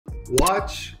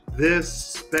Watch this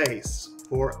space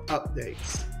for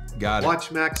updates. Got it.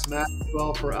 Watch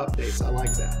Maxwell for updates. I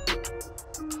like that.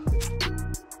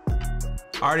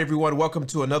 All right, everyone, welcome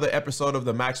to another episode of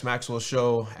the Maxwell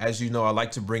Show. As you know, I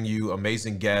like to bring you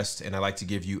amazing guests and I like to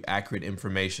give you accurate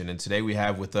information. And today we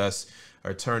have with us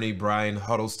attorney Brian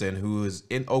Huddleston, who is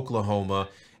in Oklahoma.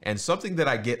 And something that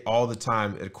I get all the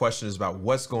time, a question is about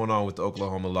what's going on with the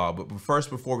Oklahoma law. But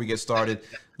first, before we get started,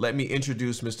 let me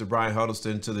introduce Mr. Brian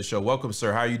Huddleston to the show. Welcome,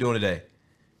 sir. How are you doing today?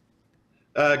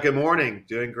 Good morning.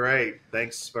 Doing great.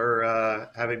 Thanks for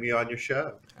having me on your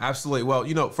show. Absolutely.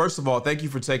 Well, first of all, thank you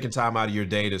for taking time out of your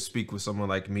day to speak with someone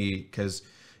like me, because,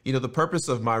 the purpose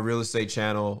of my real estate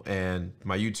channel and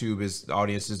my YouTube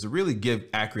audience is to really give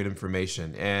accurate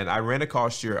information. And I ran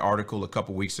across your article a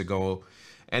couple weeks ago,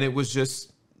 and it was just,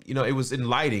 it was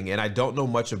enlightening, and I don't know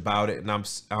much about it. And I'm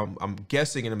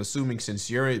guessing and I'm assuming, since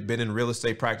you've been in real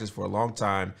estate practice for a long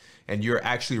time and you're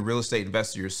actually a real estate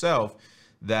investor yourself,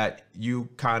 that you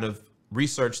kind of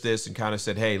researched this and kind of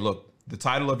said, hey, look, the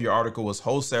title of your article was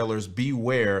Wholesalers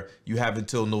Beware, You Have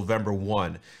Until November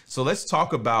 1. So let's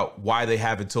talk about why they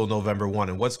have until November 1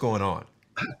 and what's going on.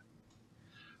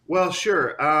 Well,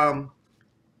 sure. Over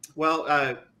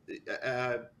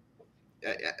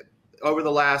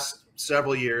the last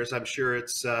several years, I'm sure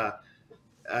it's been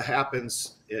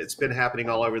happening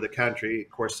all over the country. Of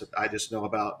course, I just know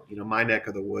about, my neck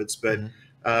of the woods, but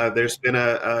there's been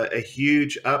a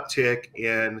huge uptick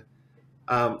in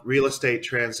real estate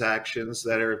transactions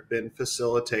that have been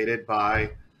facilitated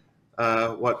by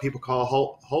what people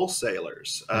call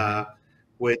wholesalers,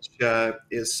 which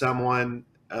is someone,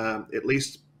 at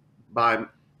least by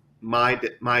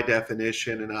my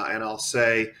definition, and I'll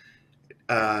say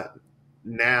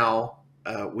now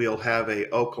we'll have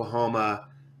a Oklahoma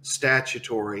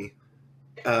statutory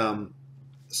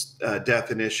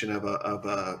definition of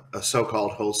a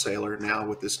so-called wholesaler now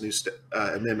with this new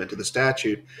amendment to the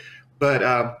statute. But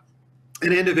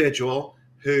an individual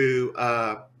who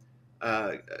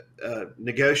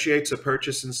negotiates a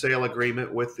purchase and sale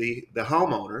agreement with the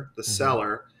homeowner, the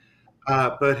seller,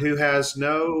 but who has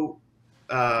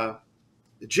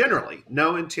generally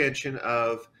no intention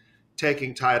of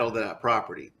taking title to that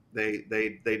property.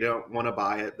 They don't want to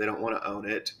buy it. They don't want to own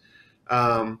it.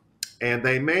 And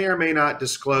they may or may not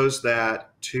disclose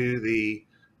that to the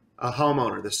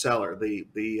homeowner, the seller.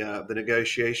 The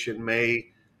negotiation may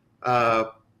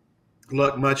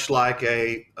look much like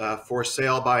a for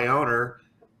sale by owner,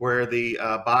 where the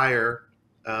buyer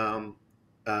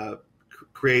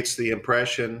creates the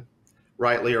impression,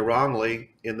 rightly or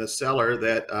wrongly, in the seller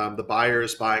that the buyer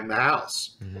is buying the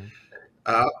house.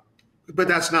 But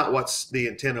that's not what's the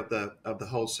intent of the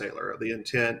wholesaler. The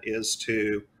intent is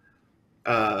to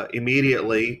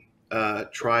immediately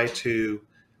try to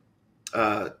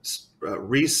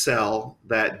resell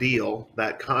that deal,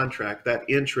 that contract, that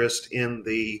interest in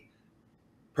the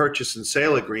purchase and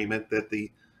sale agreement that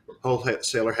the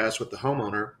wholesaler has with the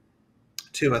homeowner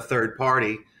to a third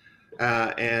party,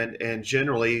 and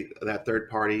generally that third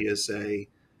party is a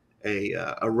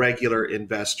regular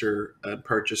investor and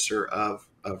purchaser of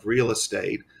real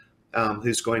estate,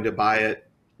 who's going to buy it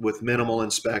with minimal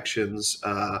inspections,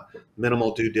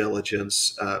 minimal due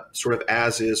diligence, sort of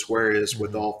as is, where is,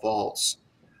 with all faults,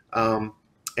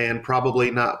 and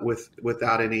probably not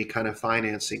without any kind of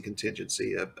financing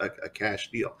contingency, a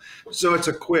cash deal. So it's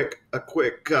a quick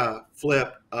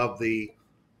flip of the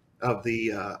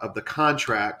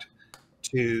contract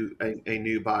to a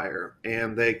new buyer,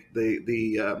 and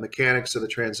the mechanics of the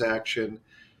transaction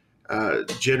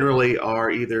generally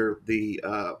are either the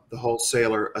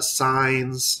wholesaler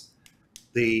assigns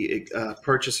the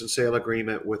purchase and sale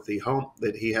agreement with the home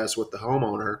that he has with the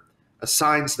homeowner,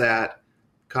 assigns that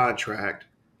contract,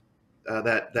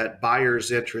 that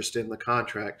buyer's interest in the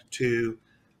contract, to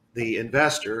the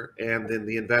investor, and then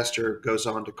the investor goes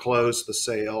on to close the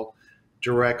sale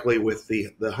directly with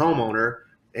the homeowner,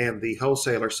 and the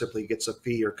wholesaler simply gets a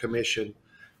fee or commission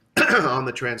on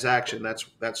the transaction.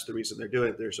 That's the reason they're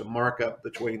doing it. There's a markup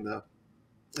between the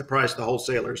price the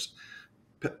wholesalers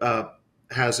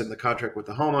has in the contract with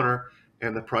the homeowner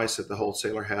and the price that the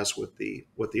wholesaler has with the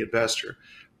investor.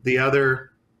 The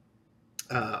other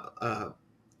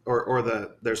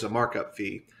there's a markup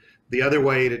fee. The other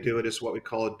way to do it is what we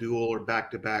call a dual or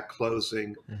back-to-back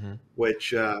closing,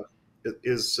 which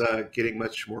is getting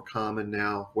much more common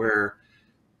now, where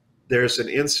there's an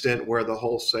instant where the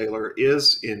wholesaler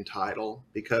is in title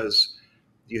because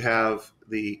you have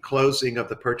the closing of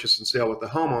the purchase and sale with the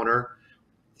homeowner,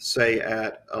 say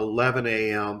at 11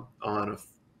 a.m. on a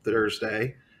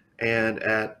Thursday, and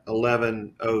at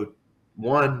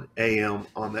 11:01 a.m.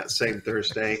 on that same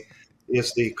Thursday,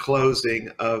 is the closing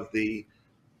of the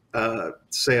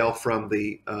sale from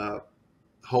the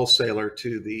wholesaler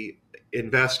to the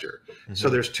investor. Mm-hmm. So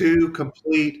there's two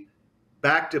complete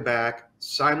back-to-back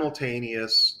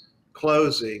simultaneous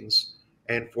closings,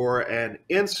 and for an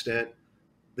instant,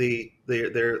 the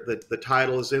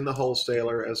title is in the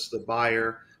wholesaler as the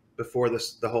buyer before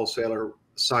the wholesaler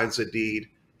signs a deed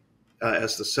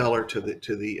as the seller to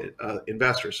the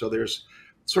investor. So there's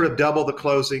sort of double the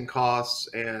closing costs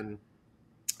and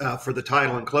for the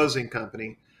title and closing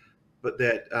company, but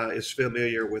that is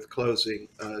familiar with closing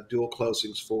dual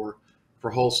closings for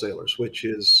wholesalers, which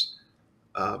is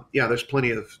there's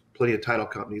plenty of title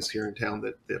companies here in town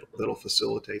that'll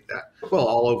facilitate that. Well,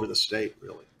 all over the state,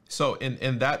 really. So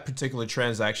in that particular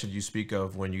transaction you speak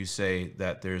of, when you say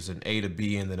that there's an A to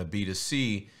B and then a B to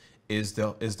C, is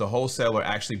the wholesaler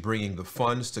actually bringing the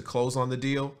funds to close on the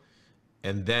deal,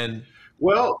 and then?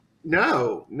 Well,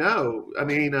 no. I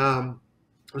mean, I'm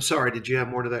sorry. Did you have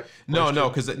more to that question? No,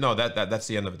 because that's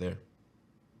the end of it there.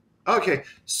 Okay,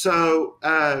 so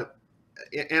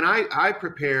and I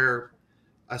prepare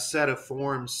a set of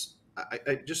forms.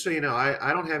 I just so you know,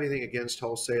 I don't have anything against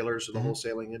wholesalers or the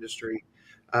wholesaling industry.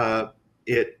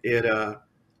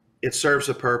 It serves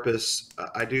a purpose.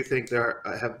 I do think there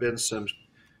have been some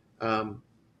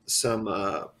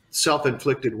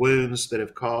self-inflicted wounds that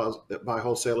have caused by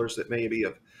wholesalers that maybe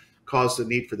have caused the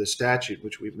need for the statute,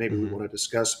 which we want to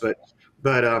discuss. But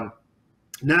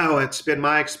no, it's been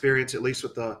my experience, at least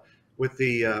with the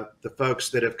folks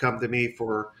that have come to me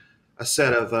for a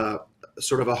set of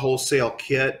sort of a wholesale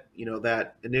kit. You know,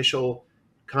 that initial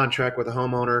contract with the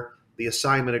homeowner, the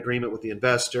assignment agreement with the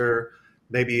investor,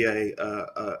 maybe a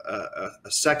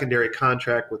secondary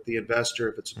contract with the investor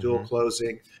if it's a dual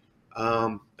closing,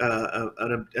 an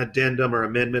addendum or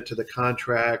amendment to the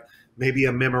contract, maybe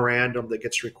a memorandum that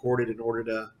gets recorded in order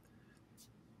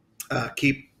to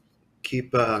keep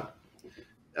the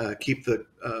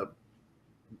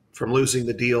from losing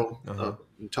the deal.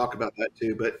 We'll talk about that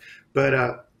too. But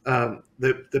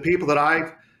the people that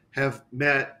I have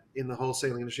met in the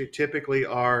wholesaling industry typically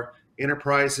are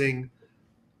enterprising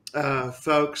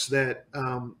folks that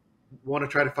want to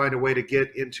try to find a way to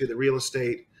get into the real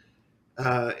estate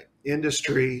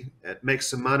industry and make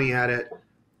some money at it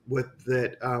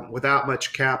without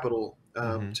much capital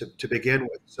to begin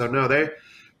with. So no, they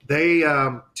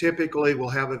typically will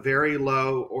have a very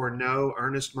low or no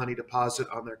earnest money deposit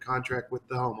on their contract with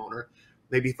the homeowner,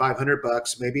 maybe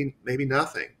 $500, maybe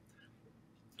nothing.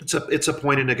 It's a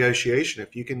point of negotiation.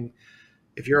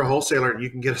 If you're a wholesaler and you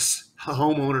can get a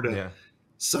homeowner to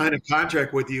sign a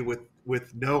contract with you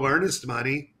with no earnest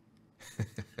money,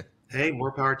 hey,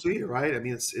 more power to you, right? I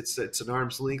mean, it's an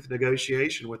arm's length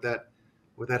negotiation with that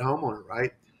homeowner,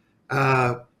 right?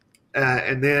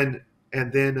 And then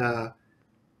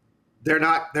they're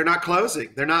not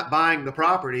closing. They're not buying the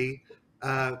property.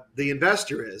 The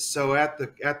investor is. So at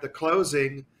the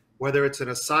closing, whether it's an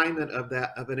assignment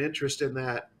of an interest in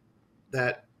that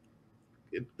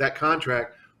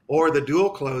contract or the dual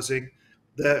closing,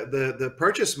 the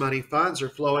purchase money funds are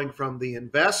flowing from the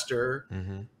investor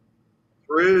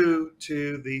through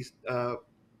to the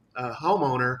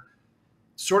homeowner,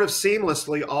 sort of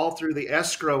seamlessly, all through the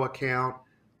escrow account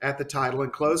at the title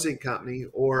and closing company,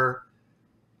 or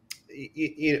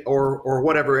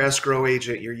whatever escrow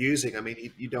agent you're using. I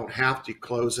mean, you don't have to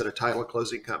close at a title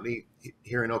closing company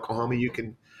here in Oklahoma. You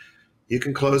can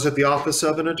close at the office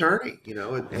of an attorney,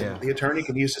 and the attorney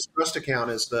can use his trust account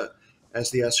as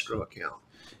the escrow account.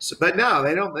 So, but no,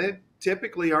 they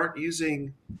typically aren't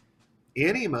using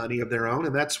any money of their own.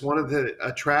 And that's one of the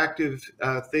attractive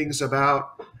things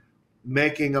about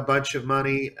making a bunch of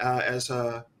money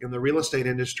in the real estate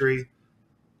industry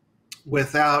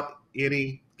without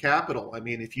any capital. I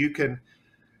mean, if you can,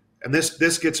 and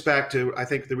this gets back to, I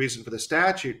think, the reason for the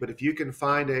statute, but if you can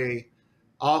find a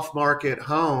off-market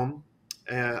homeowner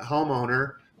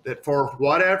that for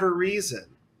whatever reason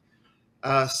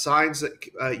signs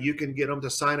that you can get them to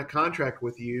sign a contract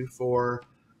with you for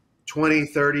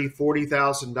 $20,000, $30,000,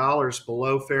 $40,000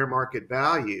 below fair market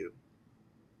value,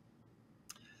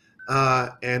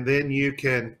 and then you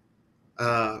can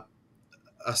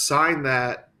assign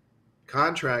that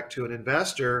contract to an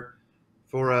investor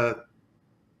for a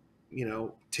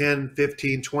 $10,000,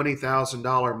 $15,000,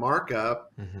 $20,000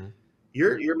 markup.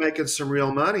 You're making some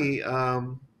real money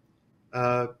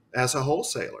as a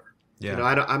wholesaler.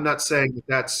 I'm not saying that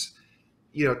that's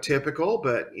typical,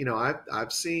 but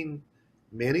I've seen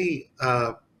many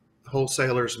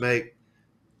wholesalers make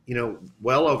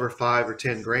well over $5,000 or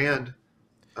 $10,000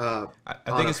 I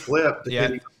think on a flip,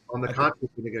 depending on the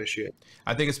contract you negotiate.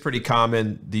 I think it's pretty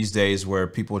common these days where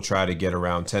people try to get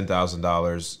around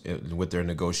 $10,000 with their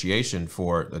negotiation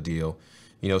for a deal.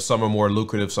 You know, some are more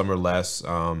lucrative, some are less.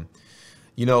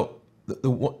 You know,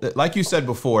 like you said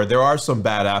before, there are some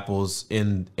bad apples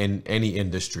in any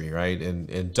industry, right?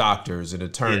 And doctors and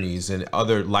attorneys and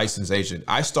other licensed agents.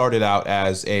 I started out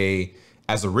as a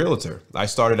realtor. I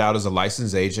started out as a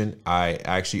licensed agent. I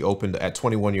actually opened at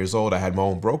 21 years old. I had my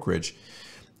own brokerage.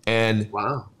 And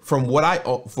wow. From what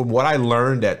I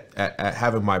learned at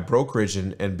having my brokerage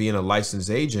and being a licensed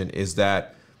agent is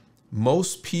that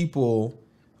most people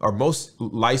or most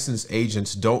licensed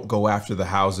agents don't go after the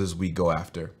houses we go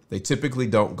after. They typically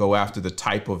don't go after the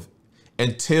type of,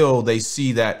 until they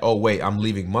see that, oh wait, I'm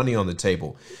leaving money on the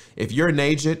table. If you're an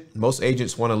agent, most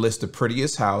agents want to list the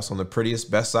prettiest house on the prettiest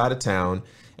best side of town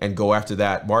and go after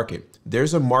that market.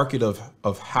 There's a market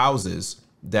of houses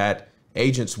that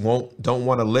agents don't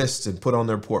want to list and put on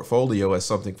their portfolio as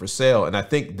something for sale. And I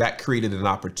think that created an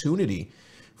opportunity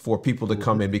for people to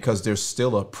come in because there's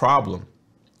still a problem.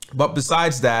 But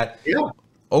besides that,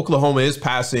 Oklahoma is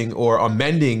passing or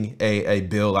amending a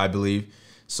bill, I believe,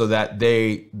 so that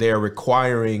they're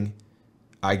requiring,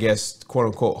 I guess, quote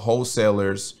unquote,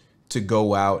 wholesalers to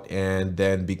go out and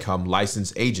then become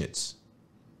licensed agents.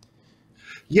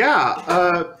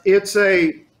 Yeah, it's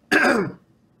a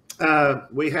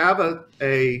we have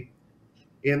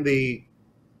in the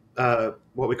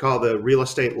what we call the real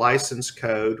estate license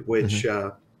code, which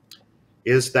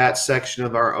is that section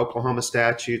of our Oklahoma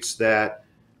statutes that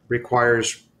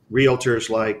requires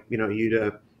realtors like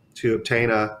you to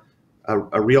obtain a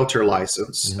realtor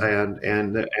license, and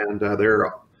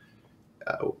there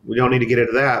we don't need to get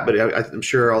into that, but I'm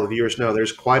sure all the viewers know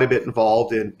there's quite a bit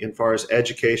involved in far as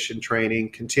education, training,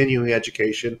 continuing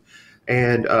education,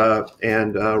 and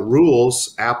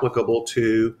rules applicable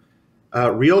to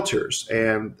realtors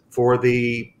and for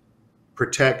the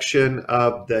protection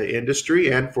of the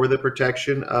industry and for the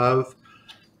protection of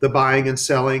the buying and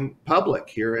selling public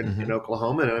here in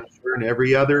Oklahoma, and I'm sure in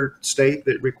every other state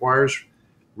that requires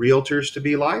realtors to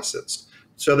be licensed.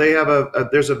 So they have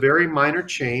there's a very minor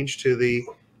change to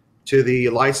the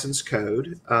license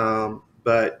code,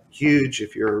 but huge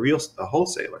if you're a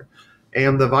wholesaler.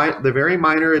 And the very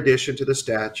minor addition to the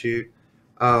statute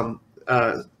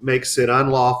makes it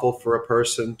unlawful for a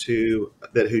person who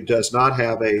does not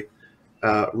have a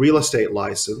real estate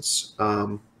license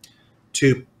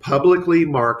to publicly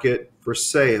market for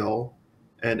sale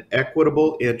an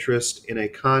equitable interest in a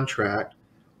contract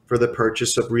for the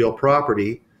purchase of real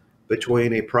property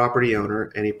between a property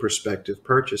owner and a prospective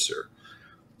purchaser.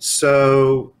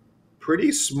 So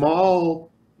pretty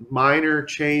small, minor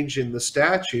change in the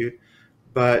statute,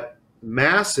 but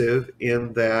massive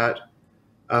in that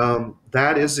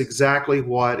that is exactly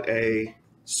what a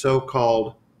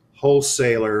so-called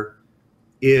wholesaler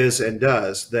is and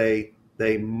does. They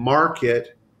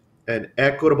market an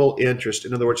equitable interest.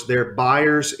 In other words, their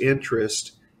buyer's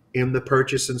interest in the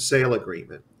purchase and sale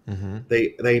agreement.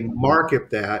 They market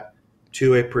that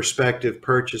to a prospective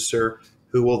purchaser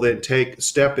who will then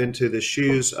step into the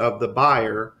shoes of the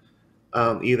buyer,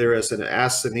 either as an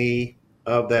assignee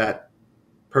of that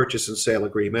purchase and sale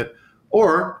agreement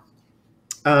or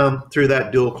through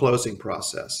that dual closing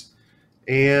process.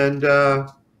 And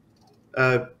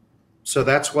so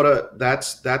that's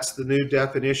that's the new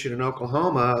definition in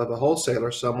Oklahoma of a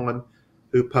wholesaler: someone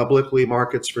who publicly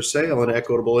markets for sale an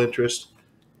equitable interest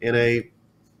in a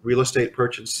real estate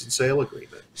purchase and sale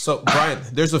agreement. So Brian,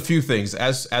 there's a few things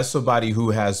as somebody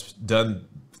who has done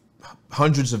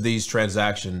hundreds of these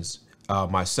transactions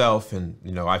myself, and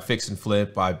I fix and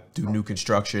flip, I do new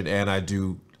construction, and I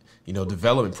do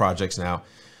development projects now.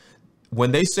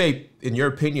 When they say, in your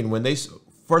opinion,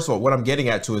 first of all, what I'm getting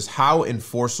at is how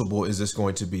enforceable is this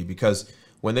going to be? Because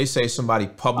when they say somebody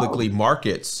publicly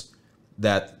markets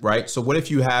that, right? So what if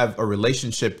you have a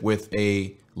relationship with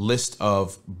a list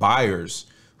of buyers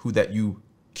that you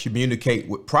communicate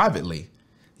with privately?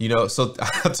 So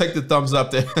I'll take the thumbs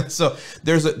up there. So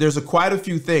there's quite a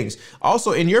few things.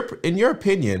 Also, in your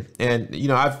opinion, and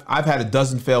I've had a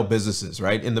dozen failed businesses,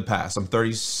 right, in the past. I'm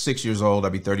 36 years old.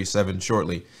 I'll be 37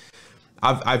 shortly.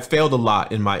 I've failed a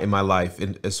lot in my life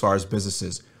as far as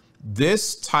businesses.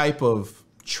 This type of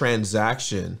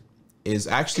transaction is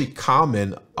actually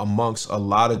common amongst a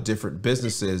lot of different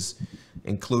businesses,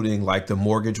 including like the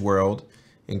mortgage world,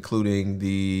 including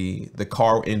the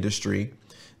car industry.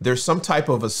 There's some type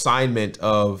of assignment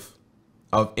of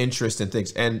interest in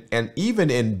things, and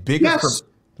even in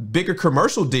bigger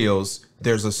commercial deals,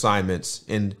 there's assignments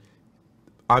in,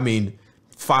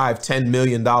 $5-10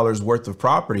 million worth of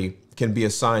property can be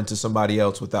assigned to somebody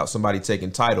else without somebody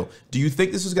taking title. Do you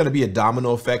think this is going to be a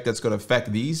domino effect that's going to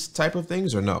affect these type of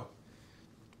things, or no?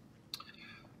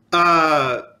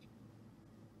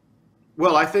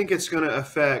 Well, I think it's going to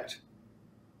affect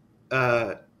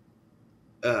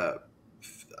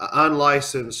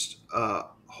unlicensed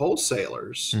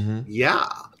wholesalers. Yeah.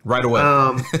 Right away.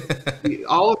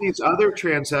 All of these other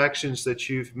transactions that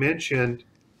you've mentioned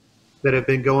that have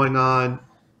been going on,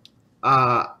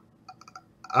 how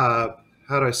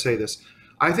do I say this?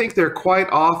 I think they're quite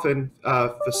often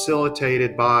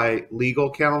facilitated by legal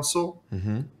counsel,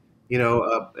 you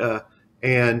know,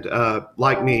 and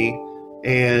like me,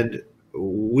 and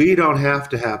we don't have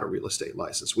to have a real estate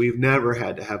license. We've never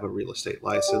had to have a real estate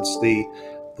license. The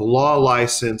law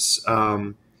license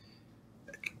kind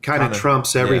of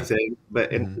trumps everything,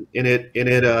 but in it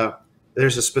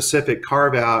there's a specific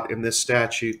carve out in this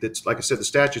statute that's, like I said, the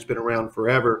statute's been around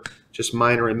forever, just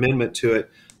minor amendment to it,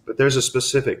 but there's a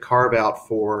specific carve out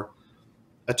for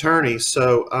attorneys.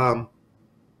 So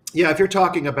yeah, if you're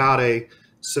talking about a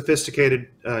sophisticated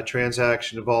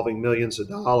transaction involving millions of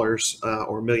dollars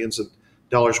or millions of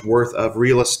dollars worth of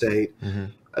real estate,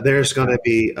 there's going to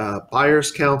be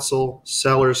buyer's counsel,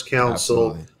 seller's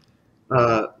counsel,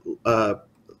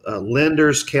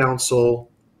 lender's counsel,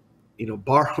 you know,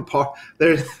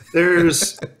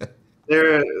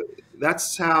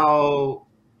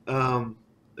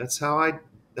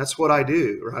 that's what I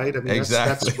do, right? I mean,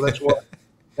 exactly. that's what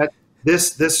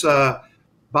this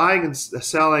buying and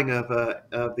selling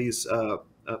of these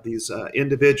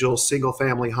individual single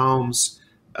family homes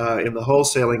in the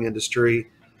wholesaling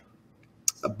industry,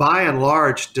 by and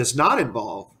large, does not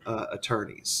involve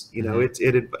attorneys. You know, it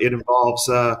involves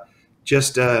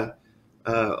just a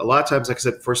lot of times, like I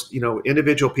said, first, you know,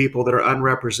 individual people that are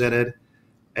unrepresented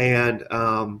and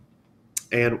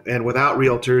without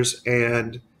realtors,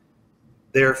 and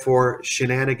therefore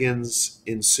shenanigans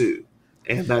ensue,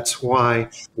 and that's why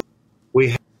we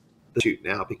have the shoot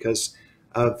now, because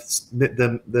of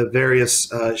the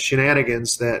various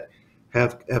shenanigans that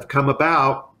have come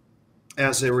about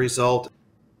as a result.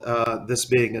 This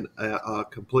being a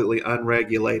completely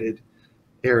unregulated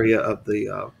area of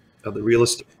the real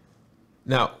estate.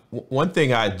 Now, one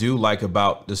thing I do like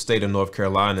about the state of North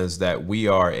Carolina is that we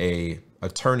are a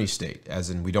attorney state, as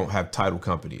in we don't have title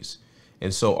companies.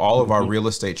 And so all of our real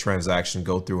estate transactions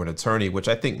go through an attorney, which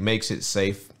I think makes it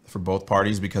safe for both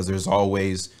parties, because there's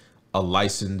always a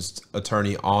licensed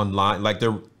attorney online. Like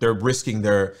they're risking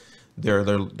their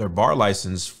bar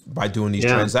license by doing these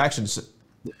transactions.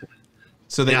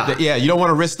 So you don't want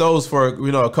to risk those for,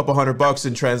 you know, a couple $100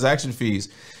 in transaction fees.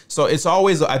 So it's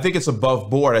always, I think it's above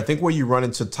board. I think where you run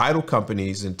into title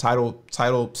companies and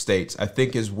title states, I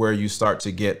think is where you start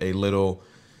to get a little,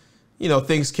 you know,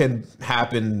 things can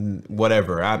happen,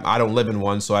 whatever. I don't live in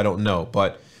one, so I don't know.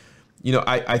 But, you know,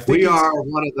 I think we are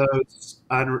one of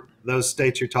those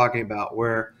states you're talking about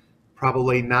where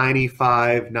probably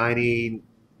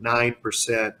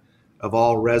 99% of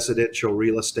all residential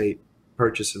real estate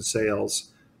purchase and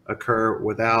sales occur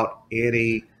without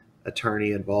any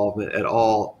attorney involvement at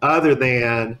all, other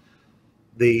than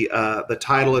the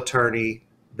title attorney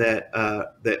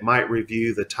that might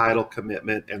review the title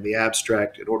commitment and the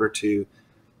abstract in order to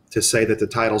say that the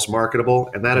title's marketable,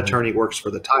 and that attorney works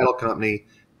for the title company,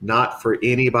 not for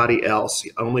anybody else. He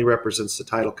only represents the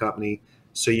title company,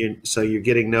 so you're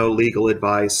getting no legal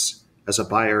advice as a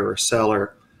buyer or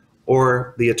seller,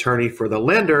 or the attorney for the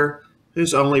lender,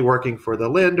 who's only working for the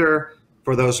lender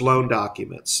for those loan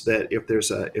documents, that if there's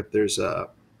a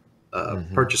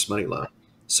purchase money loan.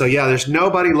 So yeah, there's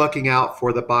nobody looking out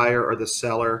for the buyer or the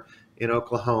seller in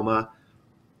Oklahoma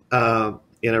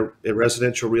in a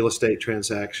residential real estate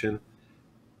transaction,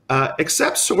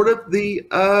 except sort of the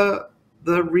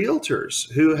realtors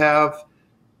who have,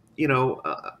 you know,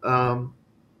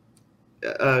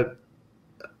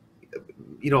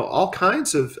 all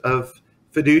kinds of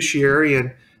fiduciary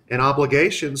and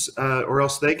obligations, or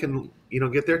else they can, you know,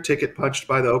 get their ticket punched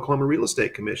by the Oklahoma Real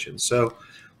Estate Commission. So,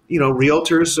 you know,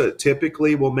 realtors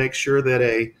typically will make sure that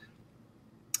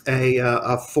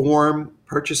a form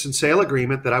purchase and sale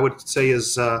agreement that I would say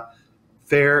is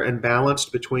fair and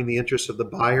balanced between the interests of the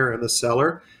buyer and the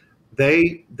seller,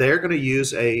 they're going to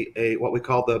use a what we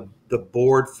call the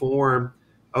board form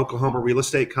Oklahoma real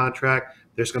estate contract.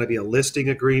 There's going to be a listing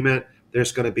agreement.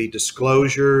 There's going to be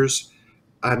disclosures.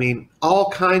 I mean, all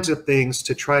kinds of things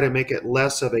to try to make it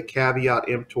less of a caveat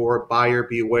emptor, buyer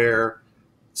beware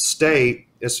state.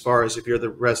 As far as if you're the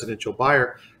residential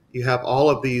buyer, you have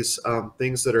all of these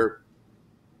things that are,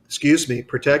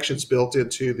 protections built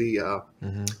into the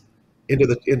into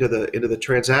the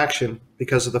transaction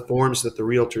because of the forms that the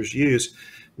realtors use.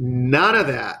 None of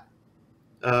that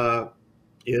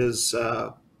is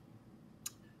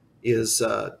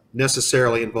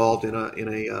necessarily involved in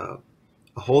a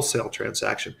wholesale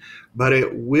transaction, but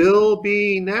it will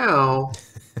be now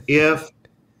if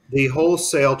the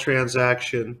wholesale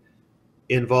transaction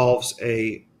involves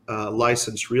a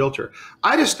licensed realtor.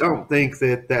 I just don't think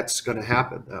that that's going to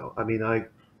happen, though. I mean,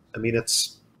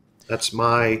 that's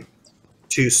my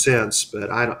 2 cents, but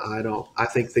I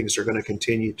think things are going to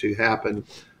continue to happen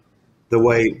the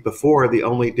way before. The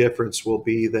only difference will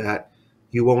be that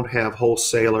you won't have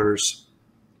wholesalers.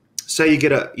 Say you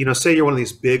get say you're one of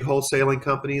these big wholesaling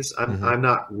companies. I'm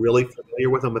not really familiar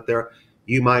with them, but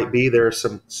you might be. There are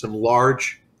some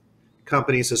large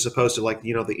companies as opposed to like,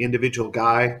 the individual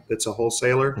guy that's a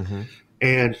wholesaler,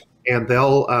 and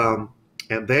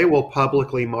they will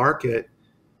publicly market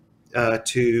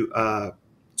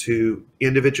to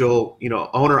individual,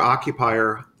 owner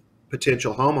occupier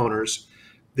potential homeowners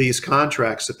these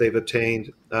contracts that they've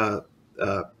obtained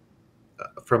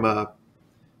from a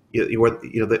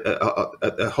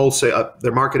wholesale.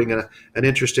 They're marketing an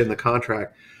interest in the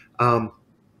contract.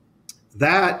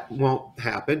 That won't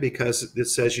happen because it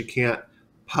says you can't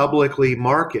publicly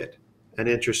market an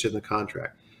interest in the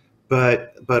contract.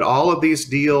 But all of these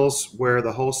deals where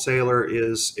the wholesaler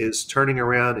is turning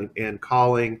around and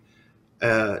calling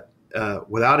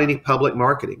without any public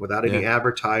marketing, without any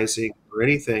advertising or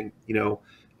anything,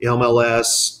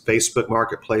 MLS, Facebook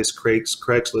Marketplace,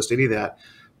 Craigslist, any of that.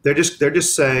 They're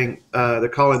just saying they're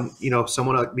calling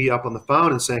someone like me up on the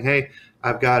phone and saying, hey,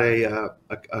 I've got a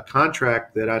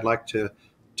contract that I'd like to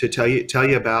tell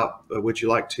you about. Would you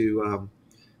like to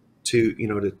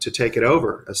take it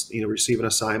over, receive an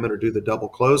assignment or do the double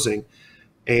closing?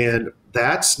 And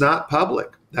that's not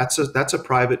public. That's a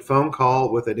private phone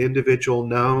call with an individual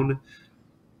known,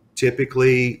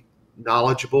 typically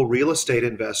knowledgeable real estate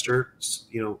investor,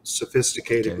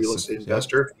 sophisticated real estate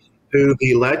investor, who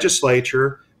the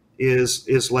legislature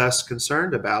is less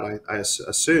concerned about, I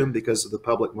assume, because of the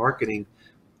public marketing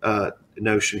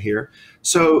notion here.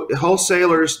 So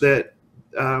wholesalers that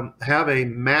have a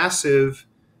massive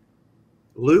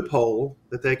loophole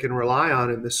that they can rely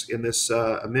on in this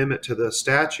amendment to the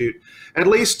statute, at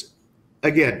least,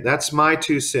 again, that's my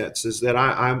 2 cents, is that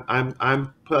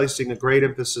I'm placing a great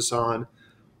emphasis on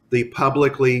the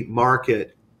publicly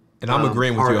market. And I'm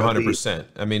agreeing with you 100%.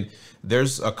 I mean,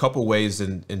 there's a couple ways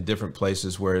in different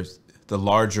places where the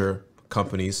larger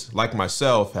companies like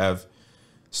myself have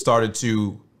started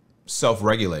to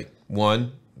self-regulate.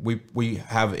 One, we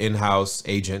have an in-house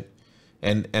agent,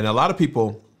 and a lot of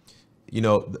people,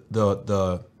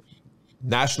 the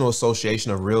National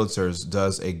Association of Realtors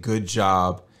does a good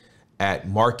job at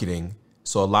marketing.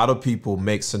 So a lot of people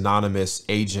make synonymous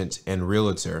agent and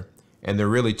realtor, and they're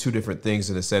really two different things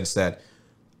in the sense that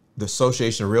the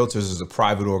Association of Realtors is a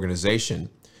private organization.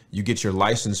 You get your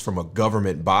license from a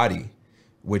government body,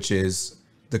 which is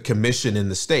the commission in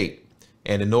the state.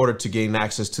 And in order to gain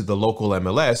access to the local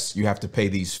MLS, you have to pay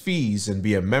these fees and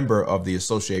be a member of the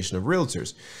Association of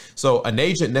Realtors. So an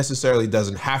agent necessarily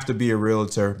doesn't have to be a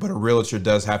realtor, but a realtor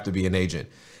does have to be an agent.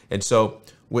 And so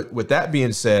with that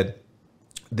being said,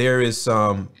 there is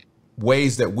some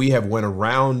ways that we have went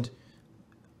around.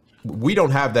 We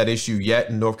don't have that issue yet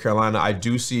in North Carolina. I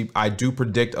do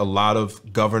predict a lot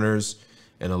of governors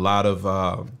and a lot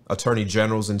of attorney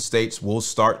generals in states will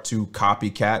start to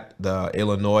copycat. The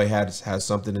Illinois has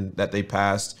something that they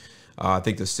passed. I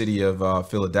think the city of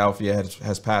Philadelphia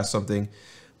has passed something,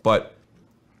 but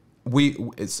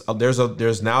there's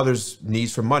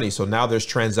needs for money. So now there's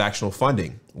transactional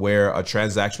funding, where a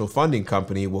transactional funding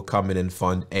company will come in and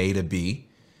fund A to B,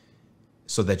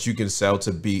 so that you can sell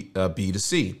to B to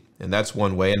C. And that's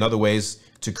one way. Another way is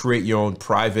to create your own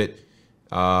private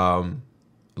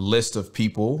list of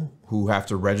people who have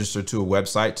to register to a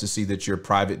website to see that you're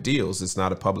private deals. It's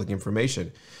not a public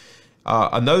information.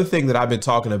 Another thing that I've been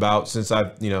talking about since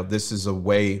this is a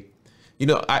way,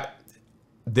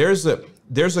 there's a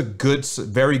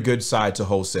very good side to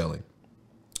wholesaling.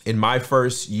 In my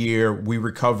first year, we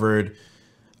recovered,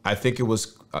 I think there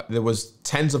was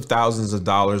tens of thousands of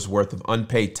dollars worth of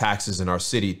unpaid taxes in our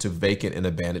city to vacant and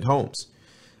abandoned homes.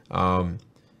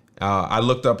 I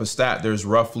looked up a stat. There's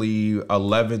roughly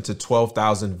 11 to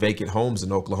 12,000 vacant homes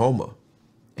in Oklahoma.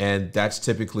 And that's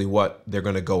typically what they're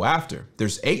going to go after.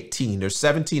 There's 17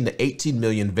 to 18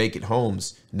 million vacant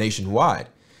homes nationwide.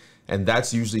 And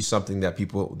that's usually something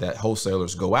that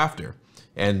wholesalers go after.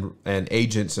 And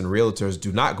agents and realtors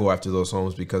do not go after those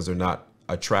homes because they're not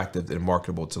attractive and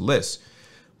marketable to list.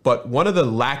 But one of the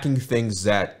lacking things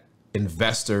that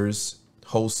investors,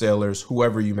 wholesalers,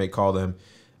 whoever you may call them,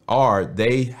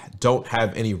 they don't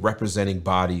have any representing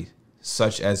body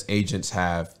such as agents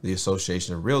have the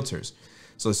Association of Realtors.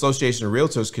 So the Association of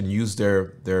Realtors can use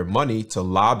their money to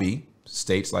lobby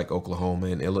states like Oklahoma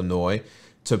and Illinois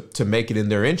to make it in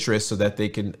their interest so that they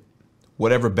can,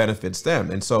 whatever benefits them.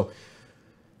 And so,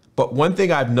 but one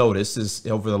thing I've noticed is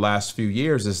over the last few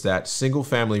years is that single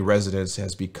family residence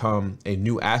has become a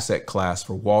new asset class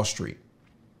for Wall Street.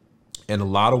 And a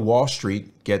lot of Wall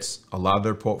Street gets a lot of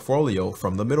their portfolio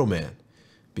from the middleman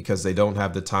because they don't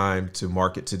have the time to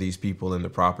market to these people in the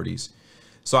properties.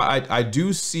 So I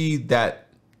do see that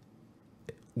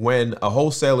when a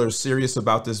wholesaler is serious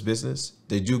about this business,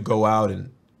 they do go out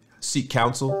and seek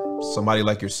counsel, somebody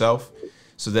like yourself,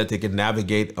 so that they can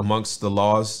navigate amongst the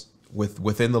laws,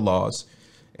 within the laws,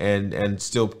 and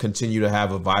still continue to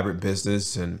have a vibrant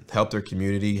business and help their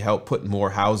community, help put more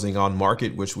housing on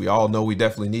market, which we all know we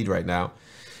definitely need right now.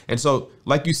 And so,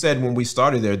 like you said, when we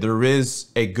started there is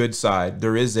a good side.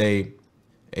 There is a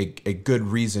good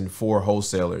reason for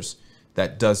wholesalers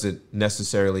that doesn't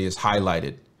necessarily is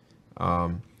highlighted.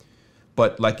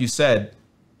 But like you said,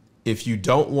 if you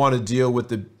don't want to deal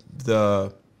with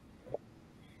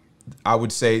I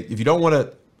would say, if you don't want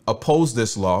to oppose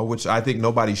this law, which I think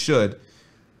nobody should,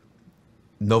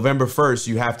 November 1st,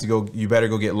 you better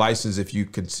go get licensed if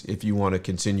you want to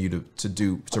continue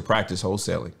to practice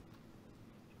wholesaling.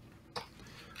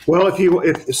 Well, if you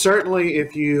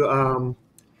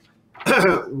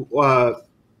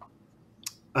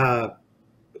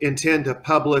intend to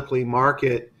publicly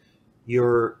market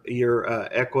your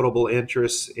equitable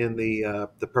interests in the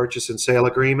purchase and sale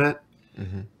agreement,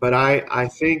 mm-hmm. But I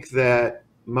think that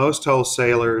most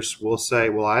wholesalers will say,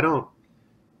 well, I don't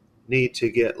need to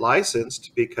get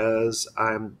licensed because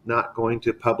I'm not going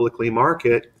to publicly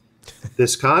market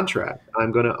this contract.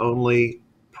 I'm going to only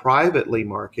privately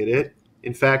market it.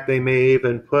 In fact, they may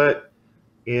even put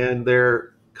in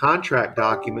their contract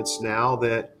documents now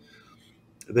that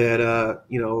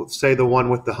say the one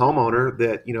with the homeowner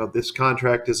that, this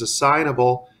contract is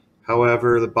assignable.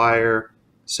 However, the buyer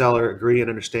seller agree and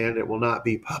understand it will not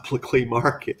be publicly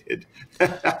marketed.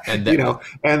 And then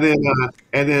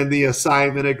the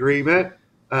assignment agreement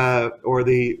or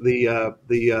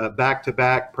the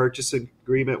back-to-back purchase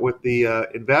agreement with the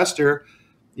investor,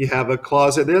 you have a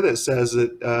clause in there that says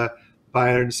that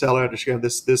buyer and seller understand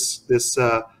this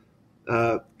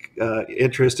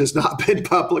interest has not been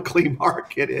publicly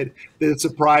marketed. That it's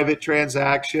a private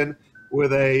transaction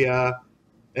with an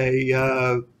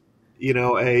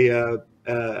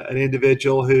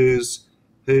individual who's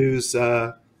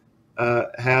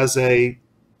has a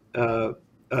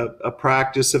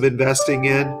practice of investing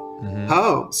in mm-hmm.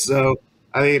 homes. So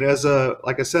I mean,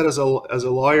 like I said, as a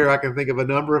lawyer, I can think of a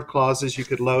number of clauses you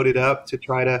could load it up to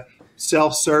try to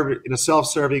self-serve in a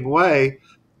self-serving way.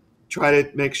 Try to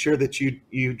make sure that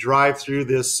you drive through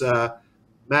this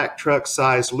Mack truck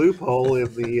size loophole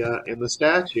in the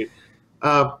statute.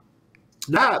 But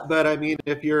I mean,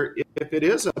 if it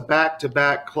is a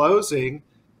back-to-back closing,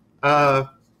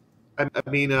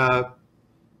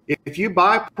 if you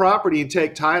buy property and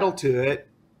take title to it,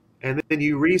 and then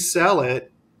you resell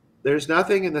it, there's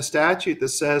nothing in the statute that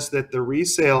says that the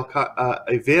resale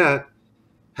event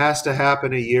has to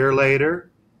happen a year later,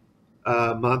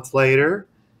 a month later,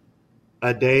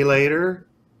 a day later,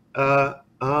 a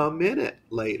minute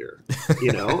later.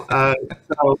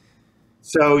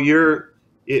 So you're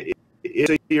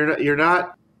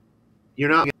not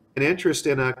an interest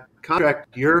in a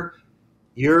contract. You're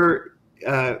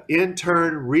in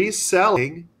turn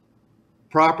reselling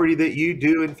property that you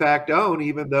do in fact own,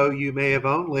 even though you may have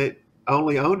only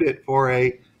owned it for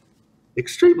a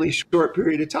extremely short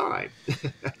period of time.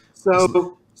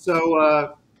 So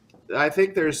I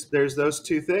think there's those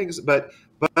two things, but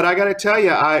I got to tell you,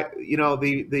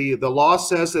 the law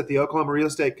says that the Oklahoma Real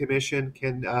Estate Commission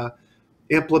can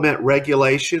implement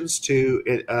regulations to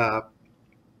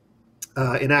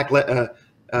enact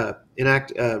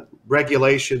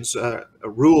regulations,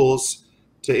 rules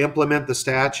to implement the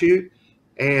statute,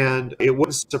 and it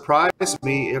wouldn't surprise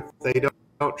me if they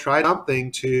don't try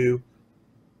something to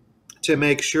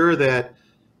make sure that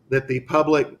the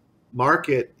public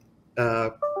market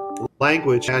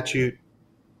language statute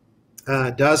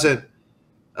doesn't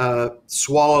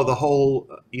swallow the whole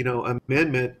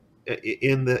amendment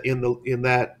in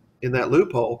that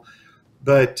loophole.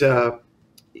 But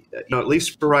at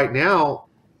least for right now,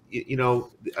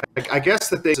 I guess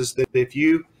the thing is that if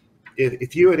you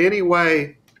in any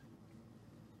way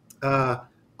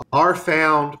are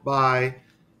found by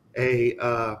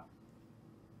a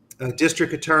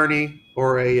district attorney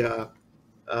or a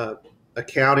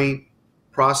county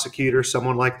prosecutor,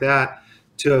 someone like that,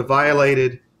 to have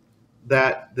violated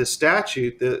the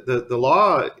statute, the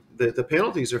law, the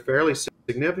penalties are fairly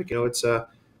significant. You know, it's a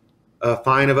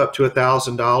fine of up to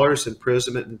 $1,000,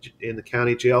 imprisonment in the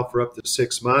county jail for up to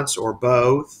 6 months, or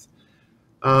both.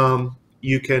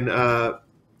 You can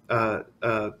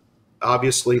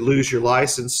obviously lose your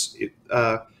license,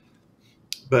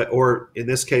 or in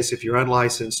this case, if you're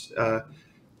unlicensed,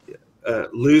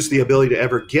 lose the ability to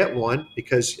ever get one,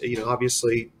 because, you know,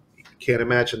 obviously you can't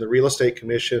imagine the real estate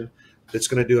commission that's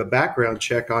going to do a background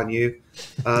check on you,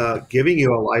 giving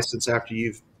you a license after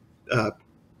you've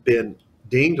been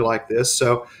dinged like this.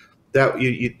 So that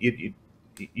you'd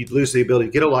lose the ability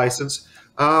to get a license.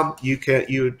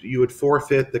 You would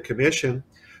forfeit the commission.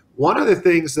 One of the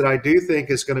things that I do think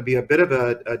is going to be a bit of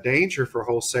a danger for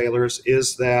wholesalers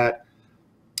is that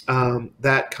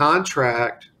that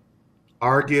contract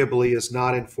arguably is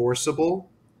not enforceable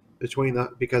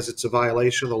because it's a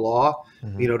violation of the law,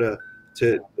 you know,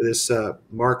 to this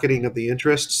marketing of the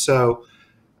interest. So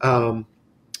the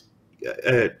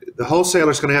wholesaler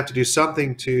is going to have to do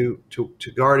something to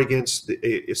guard against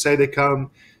say they come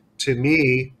to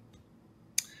me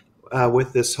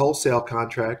with this wholesale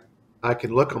contract. I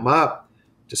can look them up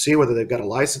to see whether they've got a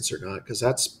license or not, because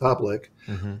that's public.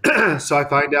 So I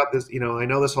find out this, you know, I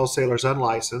know this wholesaler is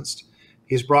unlicensed.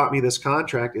 He's brought me this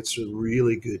contract. It's a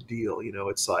really good deal. You know,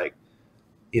 it's like,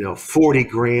 you know, 40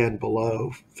 grand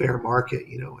below fair market,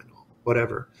 you know, and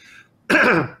whatever.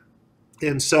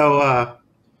 And so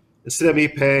instead of me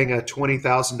paying a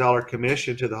 $20,000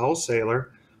 commission to the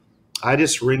wholesaler, I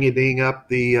just ring-a-ding up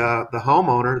the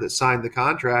homeowner that signed the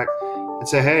contract and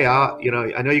say, hey, you know,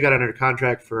 I know you got under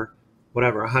contract for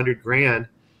whatever, 100 grand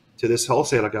to this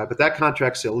wholesaler guy, but that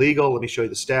contract's illegal. Let me show you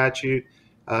the statute.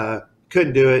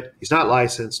 Couldn't do it. He's not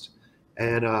licensed.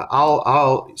 And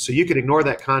so you can ignore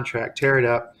that contract, tear it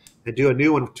up, and do a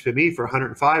new one to me for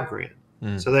 105 grand.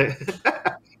 So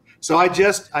so I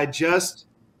just aced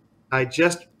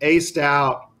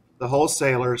out the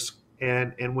wholesalers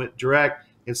and went direct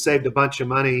and saved a bunch of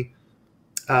money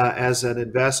as an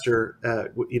investor.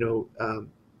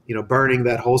 Burning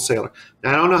that wholesaler.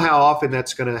 Now, I don't know how often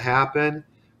that's going to happen,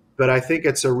 but I think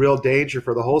it's a real danger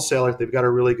for the wholesaler if they've got a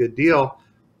really good deal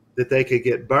that they could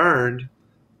get burned.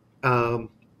 I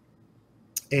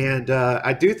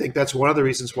do think that's one of the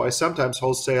reasons why sometimes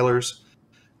wholesalers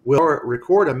will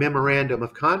record a memorandum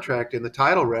of contract in the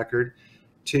title record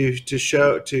to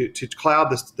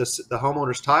cloud the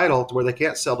homeowner's title to where they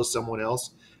can't sell to someone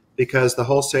else, because the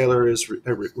wholesaler has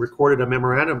recorded a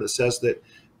memorandum that says that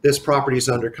this property is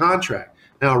under contract.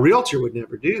 Now, a realtor would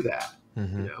never do that,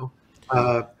 you know.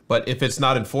 But if it's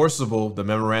not enforceable, the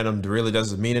memorandum really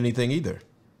doesn't mean anything either.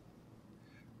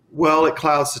 Well, it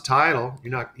clouds the title.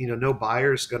 You're not, you know, no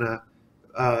buyer's gonna,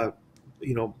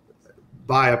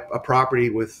 buy a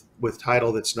property with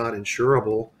title that's not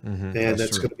insurable, and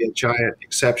that's going to be a giant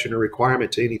exception or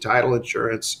requirement to any title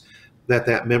insurance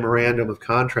that memorandum of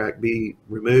contract be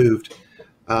removed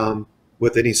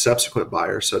with any subsequent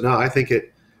buyer. So no, I think it.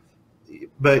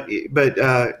 But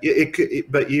I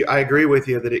agree with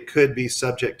you that it could be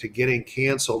subject to getting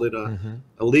canceled in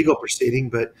a legal proceeding.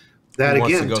 But that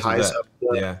again ties up,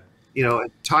 you know,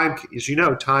 time. As you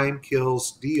know, time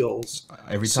kills deals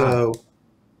every time. So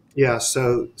yeah,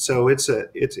 so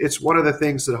it's one of the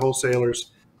things that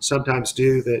wholesalers sometimes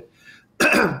do that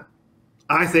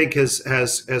I think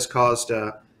has caused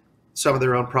some of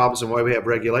their own problems and why we have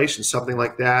regulations. Something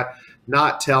like that,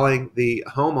 not telling the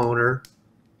homeowner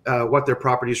what their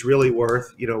property is really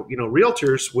worth. You know,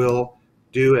 realtors will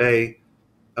do a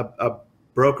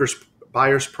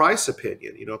buyer's price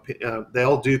opinion. You know,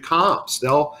 they'll do comps.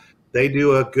 They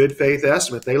do a good faith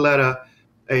estimate. They let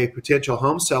a potential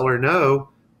home seller know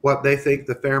what they think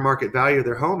the fair market value of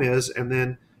their home is, and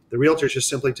then the realtor's just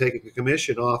simply taking a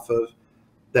commission off of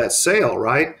that sale,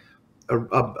 right?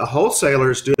 A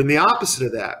wholesaler is doing the opposite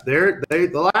of that.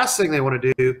 The last thing they want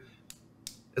to do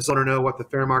is want to know what the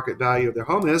fair market value of their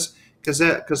home is, because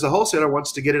the wholesaler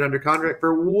wants to get it under contract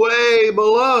for way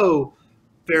below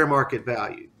fair market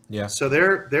value. Yeah. So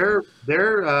they're so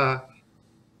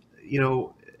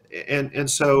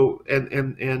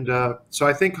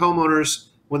I think homeowners,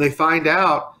 when they find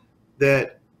out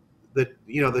that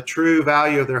the true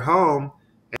value of their home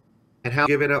and how to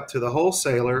give it up to the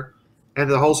wholesaler, and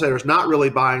the wholesaler's not really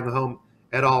buying the home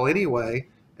at all anyway,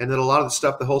 and that a lot of the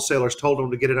stuff the wholesaler's told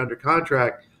them to get it under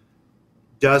contract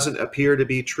doesn't appear to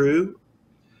be true,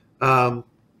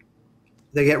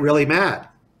 they get really mad.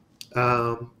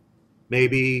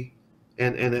 Maybe,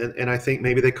 and I think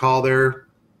maybe they call their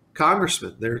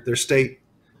congressman, their state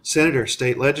senator,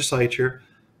 state legislature,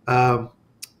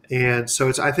 And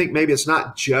so I think maybe it's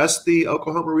not just the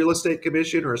Oklahoma Real Estate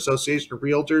Commission or Association of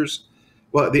Realtors.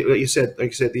 Well, like you said,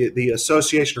 the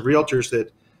Association of Realtors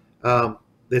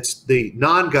that's the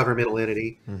non-governmental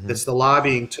entity, that's the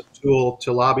lobbying tool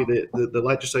to lobby the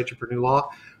legislature for new law.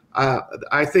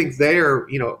 I think they are,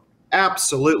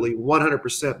 absolutely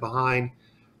 100% behind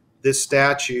this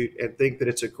statute and think that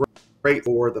it's a great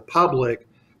for the public.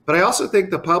 But I also think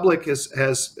the public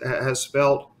has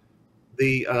felt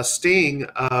the sting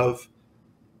of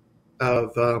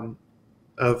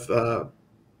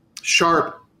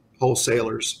sharp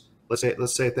wholesalers. Let's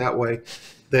say it that way.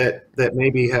 That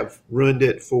maybe have ruined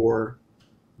it for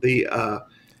the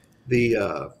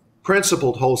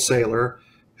principled wholesaler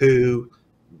who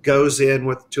goes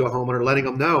in to a homeowner, letting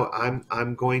them know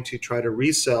I'm going to try to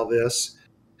resell this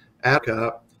at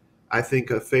up. I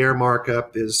think a fair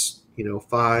markup is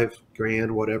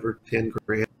 $5,000, whatever,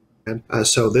 $10,000.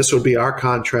 So this would be our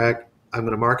contract. I'm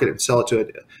going to market it and sell it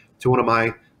to one of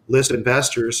my list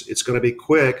investors. It's going to be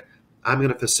quick. I'm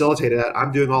going to facilitate that.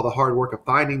 I'm doing all the hard work of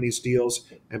finding these deals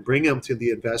and bring them to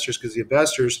the investors, because the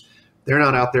investors, they're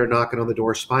not out there knocking on the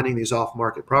doors finding these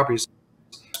off-market properties.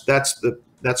 That's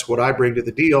what I bring to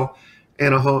the deal.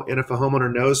 And if a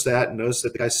homeowner knows that and knows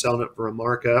that the guy's selling it for a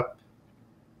markup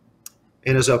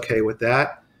and is okay with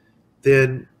that,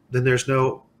 then there's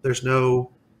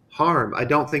no harm. I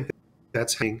don't think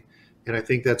that's happening, and I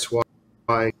think that's why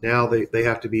now they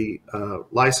have to be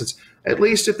licensed, at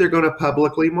least if they're going to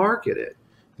publicly market it.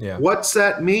 Yeah. What's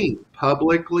that mean?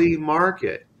 Publicly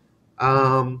market.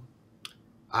 I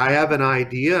have an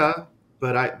idea,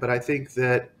 but I think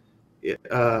that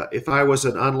if I was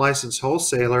an unlicensed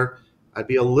wholesaler, I'd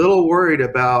be a little worried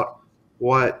about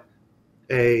what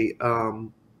any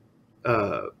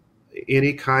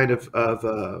kind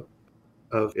of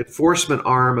enforcement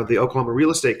arm of the Oklahoma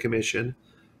Real Estate Commission,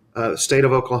 state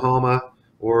of Oklahoma,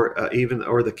 or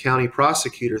the county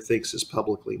prosecutor thinks is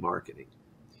publicly marketing.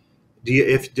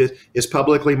 Is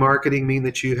publicly marketing mean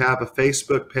that you have a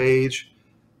Facebook page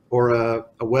or a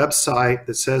website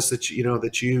that says that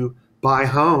that you buy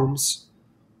homes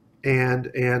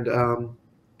and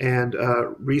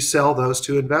resell those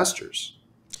to investors?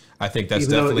 I think that's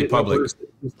definitely public.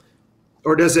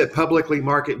 Or does it publicly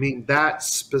market mean that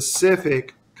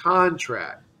specific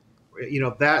contract,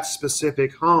 that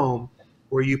specific home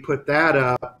where you put that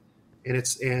up and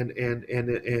it's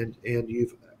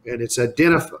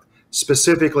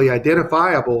specifically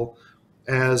identifiable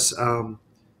as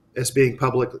being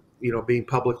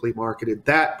publicly marketed,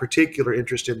 that particular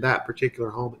interest in that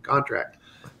particular home and contract.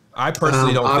 I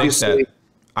personally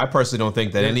don't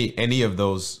think that any of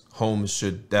those homes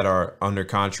that are under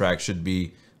contract should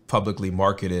be publicly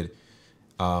marketed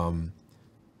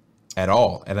at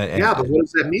all. And but what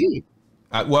does that mean?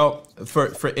 Well,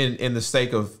 for in the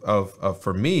sake of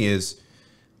for me is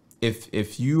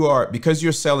if you are, because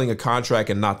you're selling a contract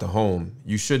and not the home,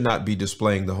 you should not be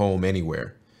displaying the home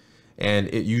anywhere.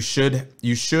 And you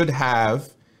should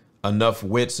have enough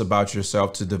wits about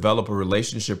yourself to develop a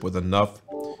relationship with enough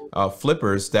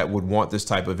flippers that would want this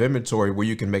type of inventory, where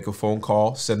you can make a phone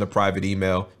call, send a private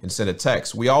email, and send a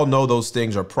text. We all know those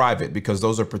things are private because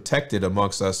those are protected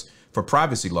amongst us for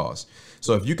privacy laws.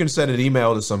 So if you can send an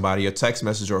email to somebody, a text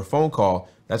message, or a phone call,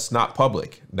 that's not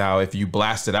public. Now, if you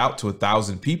blast it out to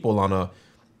 1,000 people on a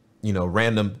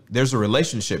random, there's a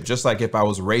relationship. Just like if I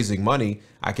was raising money,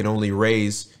 I can only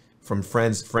raise from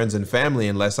friends and family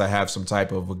unless I have some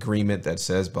type of agreement that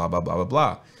says blah, blah, blah, blah,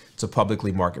 blah, to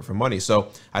publicly market for money. So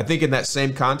I think in that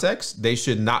same context, they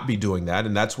should not be doing that.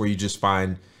 And that's where you just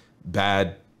find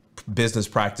bad business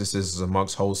practices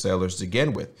amongst wholesalers to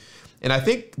begin with. And I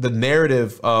think the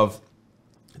narrative of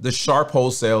the sharp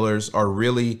wholesalers are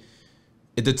really,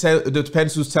 it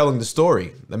depends who's telling the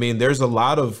story. I mean, there's a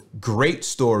lot of great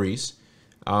stories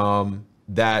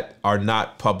that are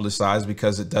not publicized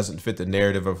because it doesn't fit the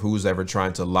narrative of who's ever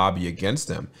trying to lobby against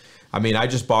them. I mean, I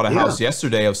just bought a house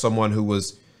yesterday of someone who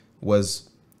was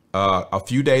a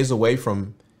few days away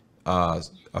from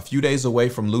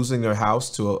losing their house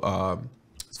to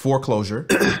foreclosure,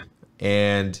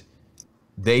 and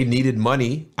they needed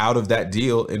money out of that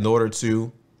deal in order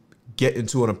to get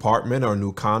into an apartment or a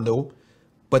new condo,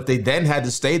 but they then had to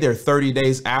stay there 30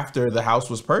 days after the house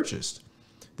was purchased.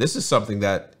 This is something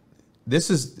that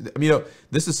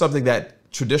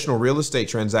traditional real estate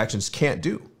transactions can't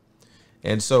do.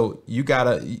 And so you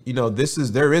gotta,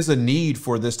 there is a need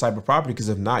for this type of property, because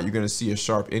if not, you're going to see a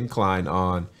sharp incline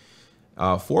on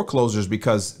foreclosures,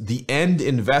 because the end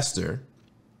investor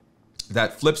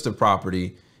that flips the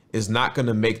property is not going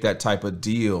to make that type of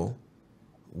deal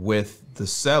with the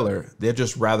seller. They'd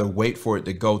just rather wait for it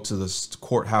to go to the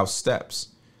courthouse steps.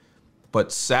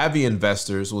 But savvy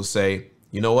investors will say,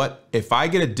 you know what? If I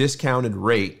get a discounted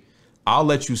rate, I'll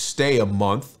let you stay a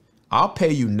month. I'll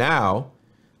pay you now,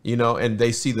 and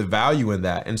they see the value in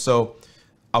that. And so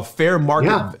a fair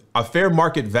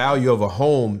market value of a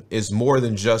home is more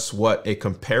than just what a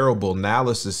comparable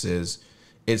analysis is.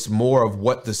 It's more of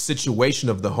what the situation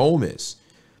of the home is.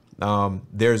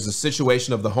 There's the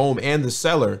situation of the home and the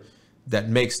seller that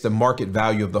makes the market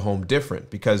value of the home different,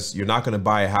 because you're not going to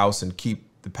buy a house and keep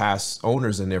the past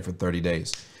owners in there for 30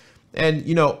 days. And,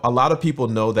 a lot of people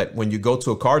know that when you go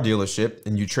to a car dealership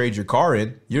and you trade your car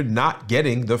in, you're not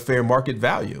getting the fair market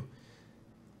value.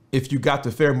 If you got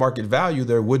the fair market value,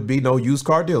 there would be no used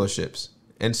car dealerships.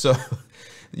 And so,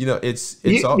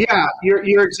 it's all. Yeah,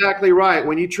 you're exactly right.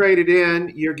 When you trade it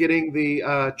in, you're getting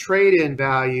the trade-in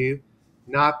value,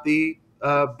 not the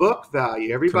book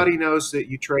value. Everybody knows that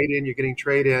you trade in, you're getting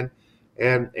trade-in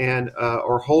and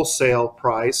or wholesale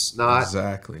price, not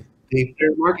exactly the fair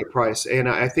market price. And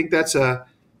I think that's an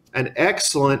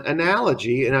excellent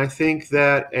analogy. And I think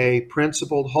that a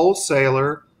principled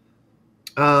wholesaler,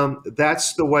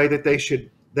 that's the way that they should.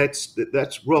 That's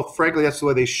frankly, that's the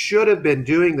way they should have been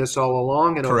doing this all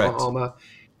along in Correct. Oklahoma.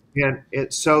 And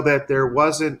it's so that there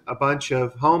wasn't a bunch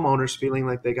of homeowners feeling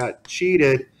like they got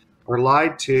cheated or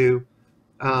lied to,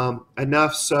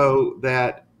 enough so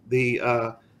that the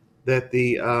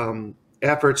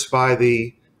efforts by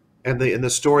the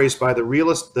stories by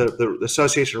the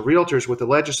Association of Realtors with the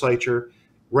legislature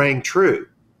rang true.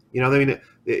 The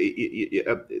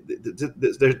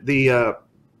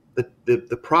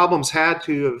problems had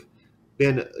to have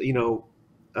been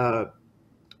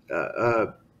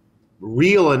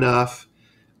real enough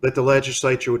that the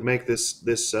legislature would make this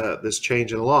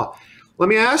change in the law. Let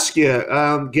me ask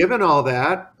you, given all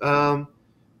that,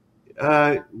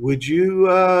 would you?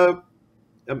 I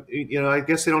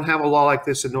guess they don't have a law like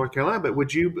this in North Carolina, but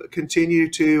would you continue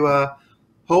to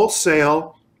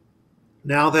wholesale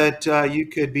now that you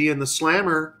could be in the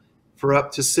slammer for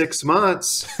up to 6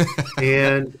 months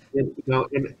and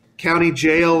in county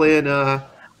jail in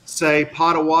say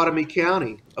Pottawatomie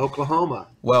County, Oklahoma?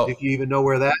 Well, if you even know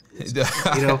where that is.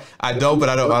 I don't, but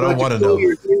I don't want to know.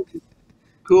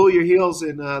 Cool your heels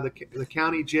in the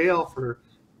county jail for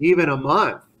even a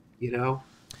month.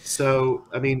 So,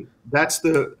 I mean, that's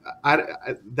what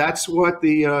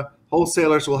the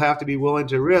wholesalers will have to be willing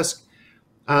to risk.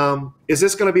 Is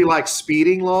this going to be like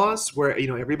speeding laws where,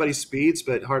 everybody speeds,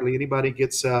 but hardly anybody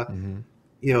gets, anything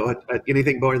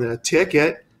more than a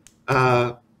ticket?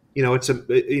 It's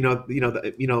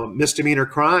misdemeanor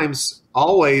crimes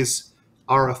always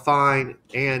are a fine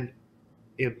and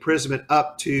imprisonment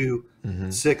up to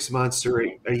 6 months or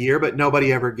a year, but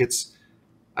nobody ever gets.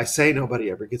 I say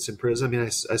nobody ever gets in prison. I mean, I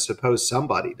suppose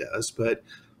somebody does, but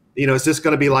is this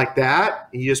going to be like that?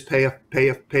 You just pay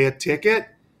a ticket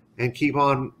and keep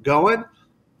on going,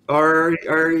 or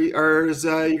is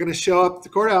you going to show up at the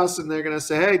courthouse and they're going to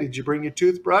say, "Hey, did you bring your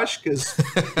toothbrush? Because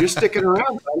you're sticking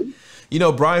around, buddy."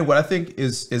 Brian, what I think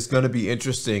is going to be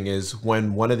interesting is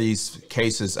when one of these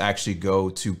cases actually go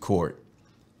to court,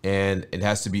 and it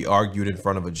has to be argued in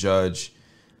front of a judge,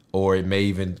 or it may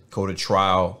even go to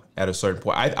trial at a certain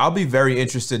point. I'll be very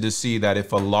interested to see that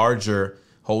if a larger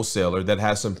wholesaler that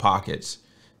has some pockets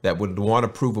that would want to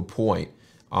prove a point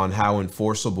on how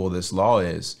enforceable this law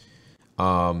is.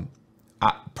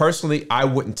 Personally, I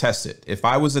wouldn't test it. If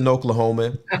I was in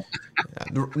Oklahoma,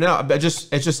 no,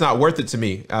 it's just not worth it to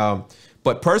me.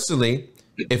 But personally,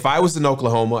 if I was in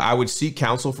Oklahoma, I would seek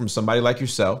counsel from somebody like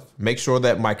yourself, make sure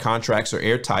that my contracts are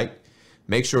airtight,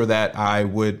 make sure that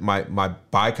my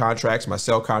buy contracts, my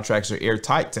sell contracts are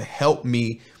airtight to help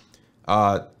me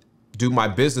do my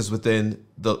business within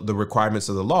the requirements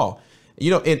of the law.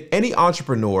 In any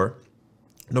entrepreneur,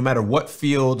 no matter what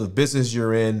field of business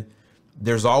you're in,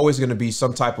 there's always going to be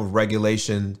some type of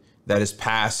regulation that is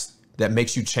passed that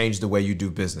makes you change the way you do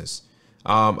business.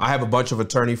 I have a bunch of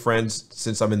attorney friends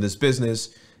since I'm in this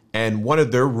business, and one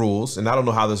of their rules, and I don't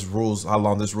know how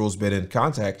long this rule's been in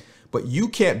contact, but you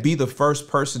can't be the first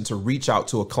person to reach out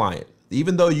to a client.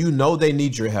 Even though they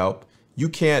need your help, you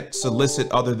can't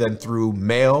solicit other than through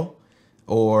mail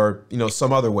or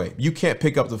some other way. You can't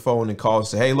pick up the phone and call and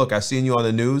say, "Hey, look, I seen you on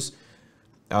the news.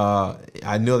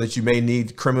 I know that you may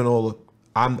need criminal.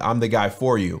 I'm the guy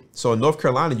for you." So in North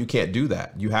Carolina, you can't do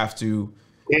that. You have to.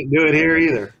 Can't do it here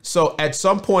either. So at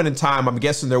some point in time, I'm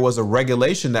guessing there was a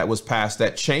regulation that was passed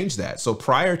that changed that. So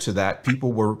prior to that,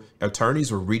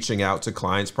 attorneys were reaching out to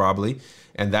clients probably,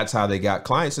 and that's how they got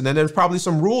clients. And then there's probably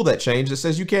some rule that changed that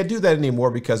says you can't do that anymore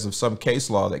because of some case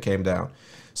law that came down.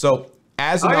 So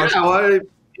as an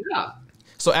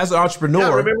So as an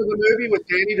entrepreneur, remember the movie with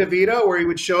Danny DeVito where he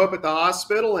would show up at the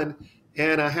hospital and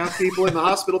and have people in the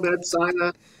hospital bed sign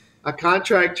a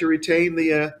contract to retain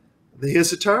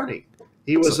his attorney.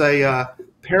 He was a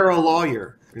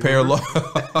para-lawyer.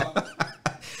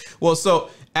 Well, so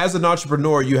as an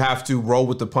entrepreneur, you have to roll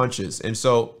with the punches. And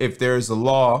so if there's a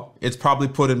law, it's probably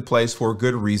put in place for a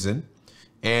good reason.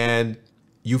 And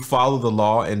you follow the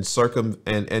law and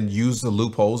and use the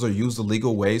loopholes or use the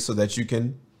legal ways so that you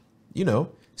can,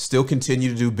 still continue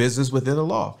to do business within the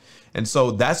law. And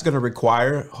so that's going to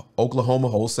require Oklahoma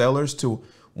wholesalers to,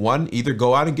 one, either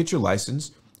go out and get your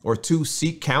license, or two,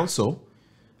 seek counsel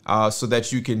so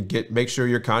that you can make sure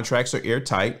your contracts are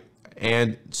airtight,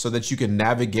 and so that you can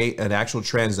navigate an actual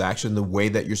transaction the way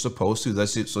that you're supposed to,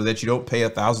 so that you don't pay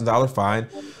 $1,000 fine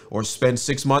or spend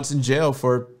 6 months in jail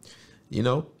for,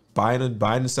 buying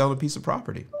and selling a piece of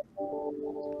property.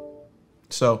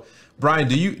 So, Brian,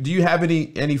 do you have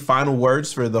any final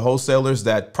words for the wholesalers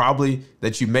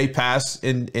that you may pass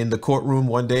in the courtroom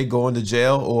one day going to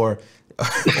jail, or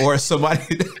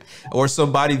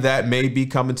somebody that may be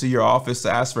coming to your office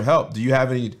to ask for help? Do you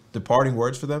have any departing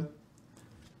words for them?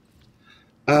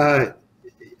 Do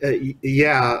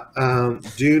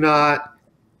not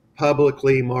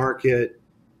publicly market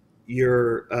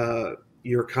your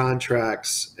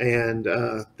contracts, and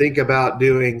think about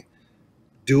doing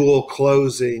dual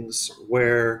closings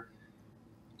where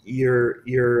you're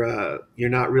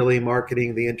not really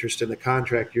marketing the interest in the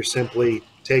contract. You're simply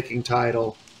taking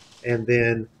title and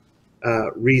then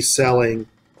reselling,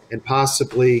 and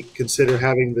possibly consider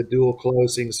having the dual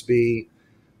closings be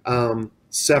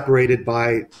separated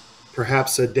by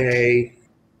perhaps a day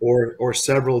or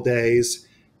several days,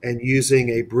 and using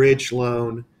a bridge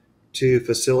loan to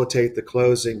facilitate the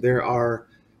closing. There are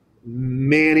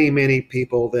many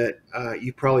people that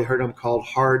you probably heard them called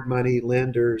hard money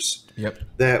lenders. Yep.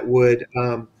 That would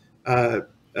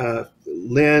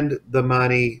lend the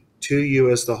money to you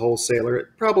as the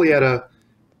wholesaler, probably at a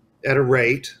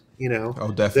rate,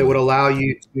 that would allow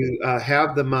you to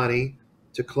have the money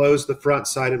to close the front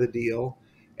side of the deal,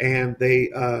 and they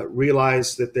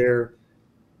realize that they're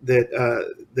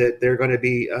going to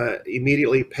be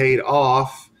immediately paid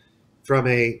off from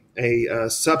a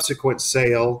subsequent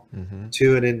sale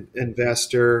to an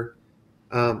investor.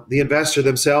 The investor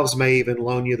themselves may even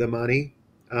loan you the money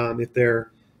if they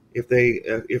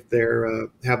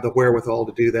have the wherewithal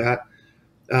to do that.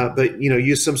 But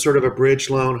use some sort of a bridge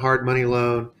loan, hard money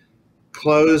loan,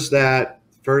 close that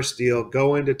first deal,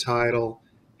 go into title,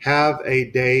 have a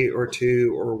day or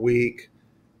two or week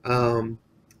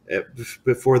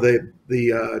before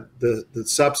the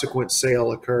subsequent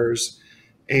sale occurs.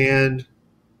 And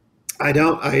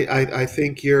I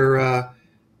think you're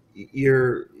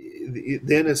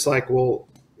then it's like, well,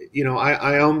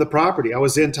 I own the property. I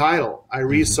was in title. I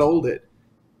resold it.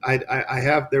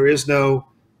 There is no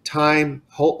time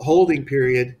holding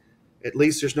period. At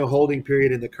least there's no holding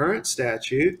period in the current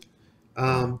statute.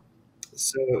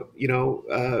 So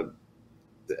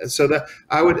that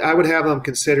I would have them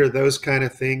consider those kind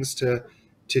of things to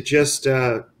just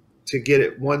to get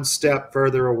it one step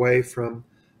further away from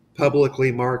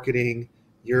publicly marketing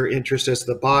your interest as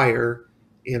the buyer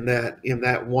in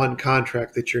that one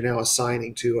contract that you're now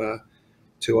assigning to a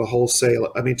to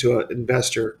an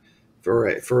investor for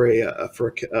a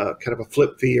kind of a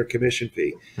flip fee or commission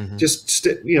fee. Just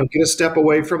get a step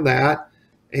away from that,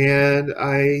 and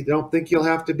I don't think you'll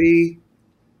have to be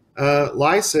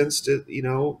licensed,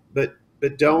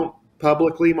 but don't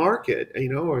publicly market,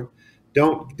 or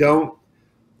don't.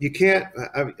 You can't.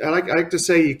 I like to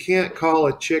say you can't call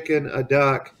a chicken a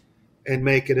duck and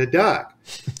make it a duck.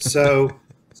 So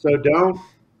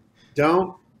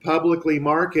don't publicly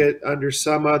market under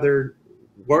some other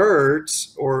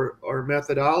words or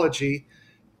methodology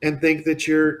and think that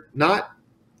you're not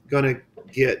going to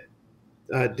get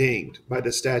dinged by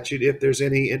the statute if there's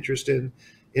any interest in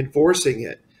enforcing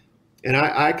it. And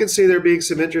I can see there being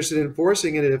some interest in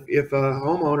enforcing it if a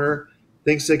homeowner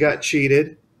thinks they got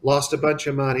cheated, lost a bunch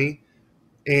of money,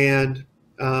 and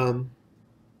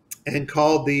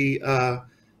called the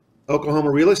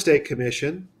Oklahoma Real Estate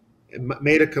Commission and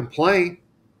made a complaint.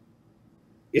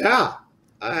 Yeah,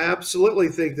 I absolutely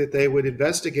think that they would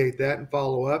investigate that and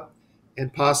follow up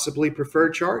and possibly prefer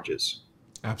charges.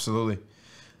 Absolutely.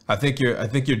 I think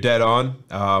you're dead on.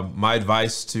 My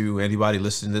advice to anybody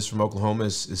listening to this from Oklahoma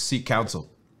is seek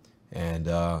counsel. And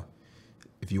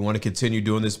if you want to continue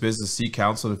doing this business, seek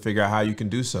counsel to figure out how you can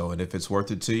do so. And if it's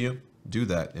worth it to you, do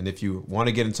that. And if you want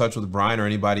to get in touch with Brian or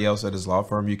anybody else at his law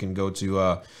firm, you can go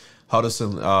to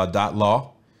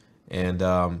Huddleston.law. And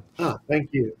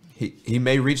thank you. He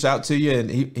may reach out to you, and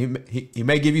he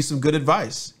may give you some good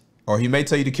advice, or he may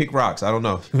tell you to kick rocks. I don't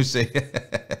know.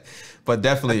 But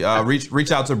definitely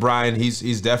reach out to Brian.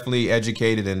 He's definitely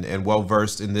educated and well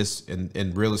versed in this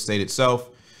in real estate itself,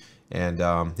 and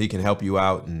he can help you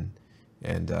out and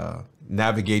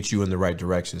navigate you in the right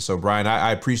direction. So Brian,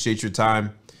 I appreciate your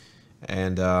time,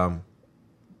 and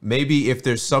maybe if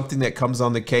there's something that comes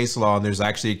on the case law and there's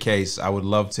actually a case, I would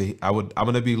love to. I'm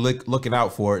going to be looking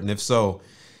out for it, and if so,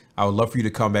 I would love for you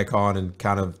to come back on and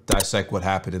kind of dissect what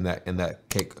happened in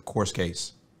that course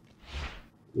case.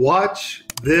 Watch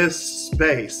this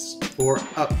space for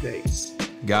updates.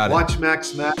 Got it. Watch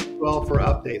Maxwell for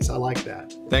updates. I like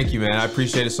that. Thank you, man. I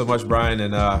appreciate it so much, Brian,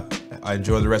 and I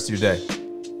enjoy the rest of your day.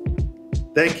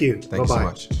 Thank you. Thank you so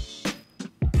much.